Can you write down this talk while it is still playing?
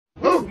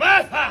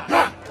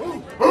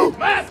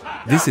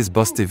This is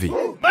Boobs TV.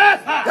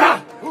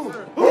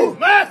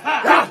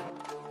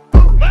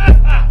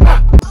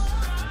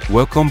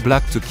 Welcome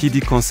back to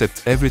Kiddie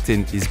Concept.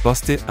 Everything is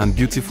busted and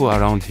beautiful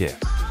around here.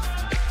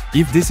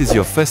 If this is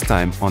your first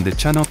time on the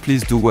channel,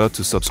 please do well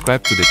to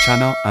subscribe to the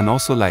channel and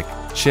also like,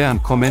 share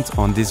and comment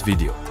on this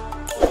video.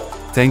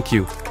 Thank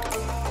you.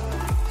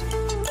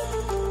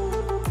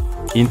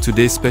 In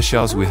today's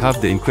specials we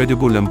have the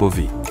incredible LAMBO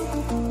VEE.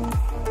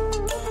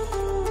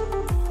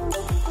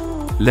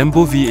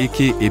 LAMBO VEE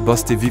aka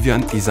Boobs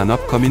Vivian is an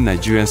upcoming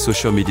Nigerian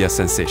social media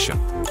sensation.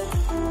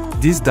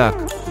 This dark,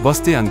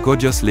 busty and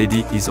gorgeous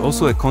lady is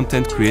also a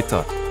content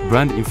creator,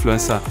 brand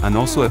influencer and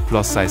also a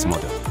plus-size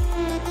model.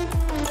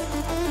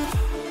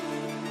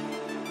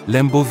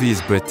 LAMBO VEE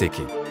is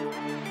breathtaking.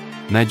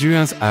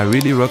 Nigerians are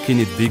really rocking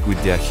it big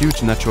with their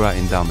huge natural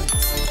endowments.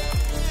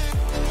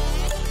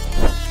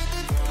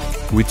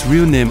 With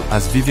real name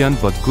as Vivian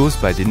but goes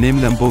by the name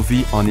LAMBO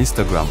VEE on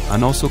Instagram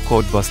and also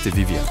called Boobs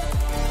Vivian.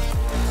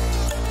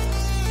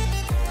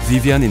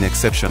 Vivian is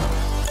exceptional.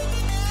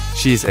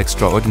 She is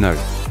extraordinary.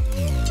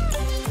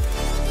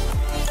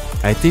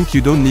 I think you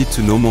don't need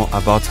to know more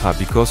about her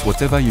because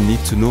whatever you need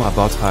to know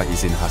about her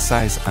is in her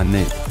size and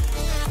name.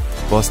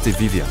 Boobs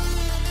Vivian.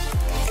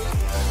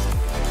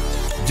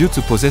 Due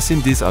to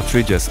possessing this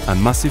outrageous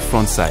and massive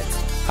front side,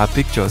 her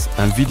pictures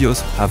and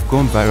videos have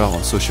gone viral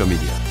on social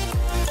media.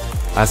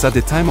 As at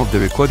the time of the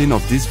recording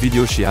of this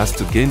video, she has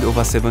gained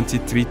over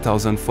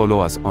 73,000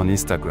 followers on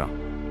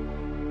Instagram.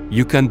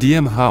 You can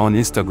DM her on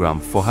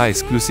Instagram for her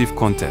exclusive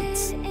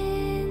contents.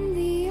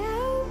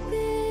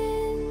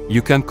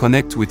 You can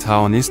connect with her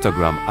on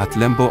Instagram at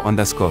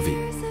lambo_vee.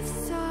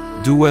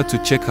 Do well to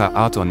check her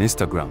out on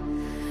Instagram,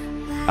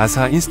 as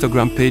her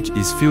Instagram page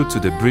is filled to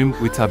the brim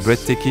with her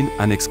breathtaking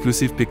and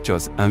exclusive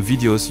pictures and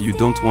videos you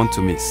don't want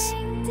to miss.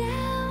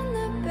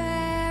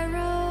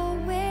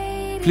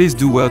 Please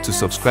do well to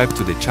subscribe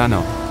to the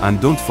channel and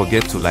don't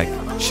forget to like,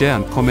 share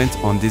and comment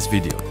on this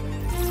video.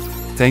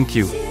 Thank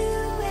you.